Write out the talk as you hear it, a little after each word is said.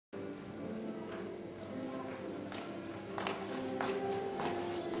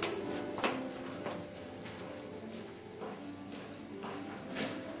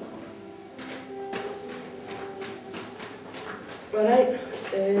Alright,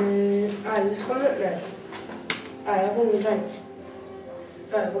 aye, just coming up now. Aye, I've only drink.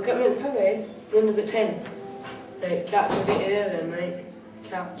 Right, we'll get me in the pub, eh? We're in about 10. Right, catch, we'll get you there then, right?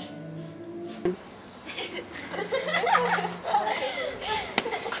 Catch.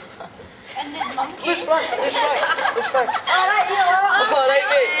 And then monkey. This right. Alright, you are. Alright,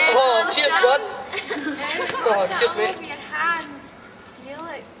 mate. Oh, cheers, bud. Oh, cheers, mate. Over your hands. You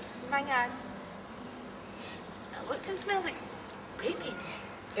look manging. It looks and smells like spray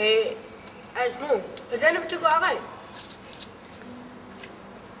paint. As no. Has anybody got a right?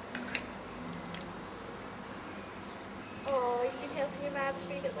 Oh, you can help your mum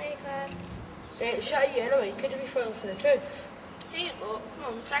read it like that. Shut you anyway, could you be fooling for the truth? Here you go.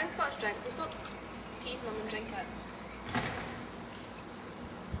 Come on, try and Scotch drink, so stop teasing them and drink it.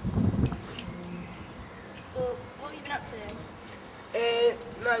 So, what have you been up to then?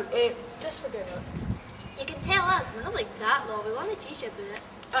 No, just forget it. You can tell us, we're not like that though, we want to teach you about it.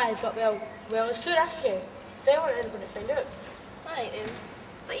 Aye, but well, it's too risky. They want anybody to find out. Right then.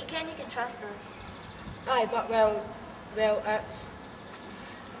 But you can trust us. Aye, but well, it's...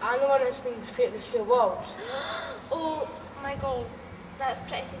 I'm the one that's been defeating the school walls. Oh my god, that's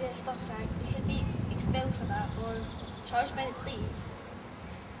pretty serious stuff, right? You could be expelled for that or charged by the police.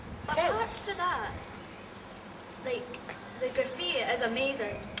 Okay. Apart from that, like, the graffiti is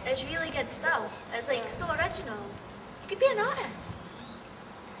amazing. It's really good stuff. It's like so original. You could be an artist.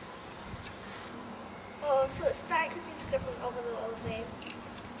 Oh, so it's Frank who's been scribbling over the walls then.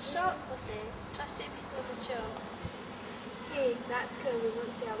 Shut up, Lucy. Trust you to be so chill. Hey, that's cool, we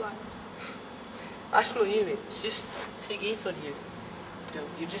won't say a word. That's not you, mate. It's just too gay for you.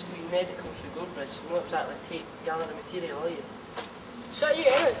 You're just a wee medical through Goldbridge. You won't exactly take gallery material, are you? Shut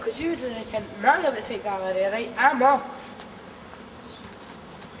you out, because you do the kind. I'm going to take gallery, right? I'm off.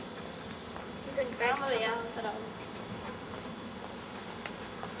 He's in bed away after all.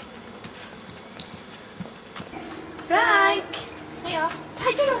 Frank! Hiya.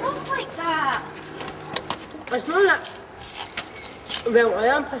 Why do you look like that? It's not that... Well, I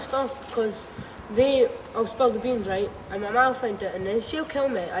am pissed off because I'll spill the beans, right? And my mum found it and then she'll kill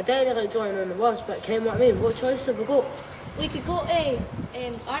me. I didn't like joining on the was, but you know what I mean? What choice have we got? We could go to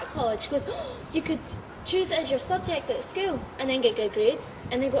art college because you could choose it as your subject at school and then get good grades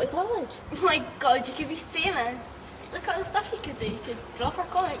and then go to college. Oh my god, you could be famous. Look at the stuff you could do. You could draw for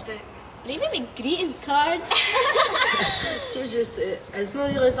comic books. Or even make greetings cards. It's not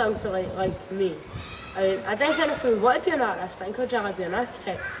really something for like me. I think if I want to be an artist, I think I'd rather be an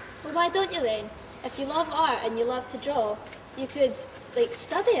architect. Well, why don't you then? If you love art and you love to draw, you could like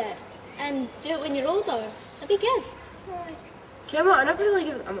study it and do it when you're older. That'd be good. Okay, well, I never really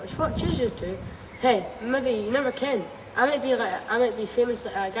give it that much thought. Choose you to. Hey, maybe you never can. I might be famous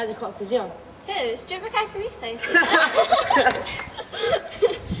like a guy that caught Fazil. Who? Stuart Mackay from East House.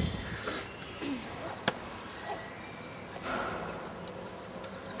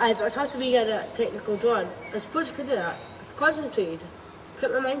 Aye, but I'd have to be good at technical drawing. I suppose I could do that. If I concentrated,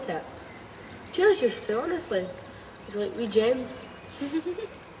 put my mind to it. Cheers, used to, honestly. It's like wee gems.